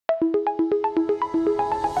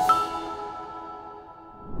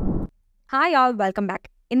Hi all, welcome back.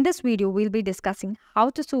 In this video, we'll be discussing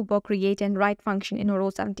how to super create and write function in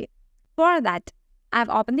Odoo 17. For that, I've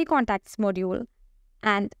opened the contacts module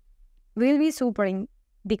and we'll be supering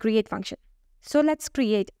the create function. So let's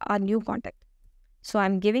create a new contact. So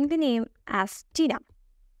I'm giving the name as Tina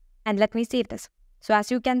and let me save this. So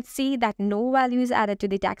as you can see that no value is added to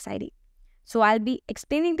the tax ID. So I'll be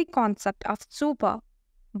explaining the concept of super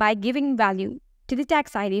by giving value to the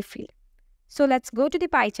tax ID field. So let's go to the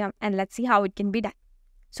PyCharm and let's see how it can be done.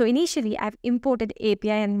 So initially, I've imported API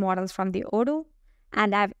and models from the Odoo,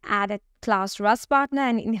 and I've added class RustPartner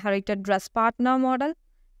and inherited RustPartner model.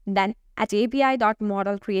 Then at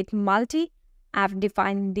API.model create multi, I've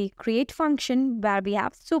defined the create function where we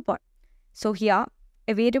have super. So here,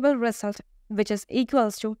 a variable result which is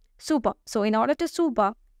equals to super. So in order to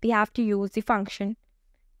super, we have to use the function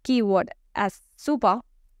keyword as super,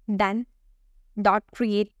 then dot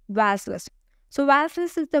create vals list. So vals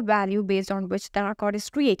list is the value based on which the record is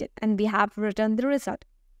created, and we have returned the result.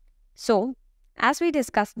 So as we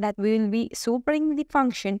discussed that we will be supering the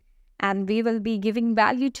function and we will be giving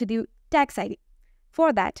value to the tax ID.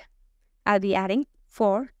 For that, I'll be adding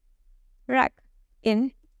for rec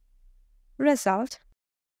in result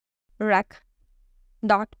rec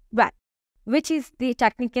dot val, which is the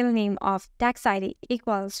technical name of tax ID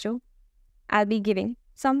equals to, I'll be giving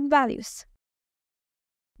some values.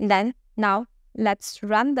 Then now let's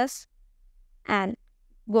run this and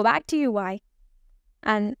go back to UI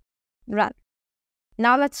and run.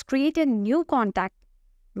 Now let's create a new contact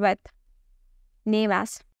with name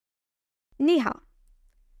as Neha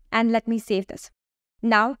and let me save this.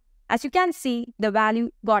 Now as you can see, the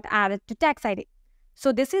value got added to tax ID.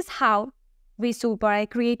 So this is how we super a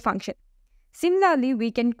create function. Similarly, we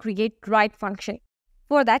can create write function.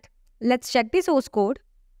 For that, let's check the source code.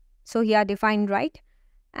 So here define write.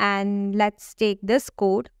 And let's take this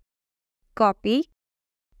code, copy,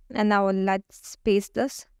 and now let's paste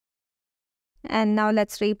this. And now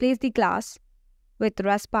let's replace the class with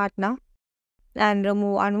RustPartner and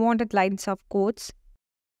remove unwanted lines of codes.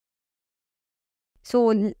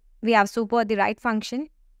 So we have super the write function.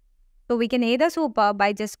 So we can either super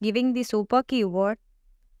by just giving the super keyword,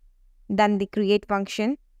 then the create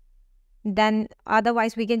function. Then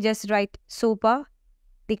otherwise we can just write super,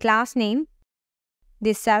 the class name,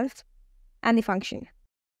 the self, and the function.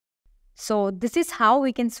 So this is how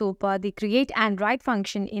we can super the create and write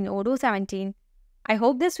function in Odoo 17. I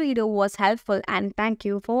hope this video was helpful and thank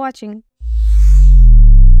you for watching.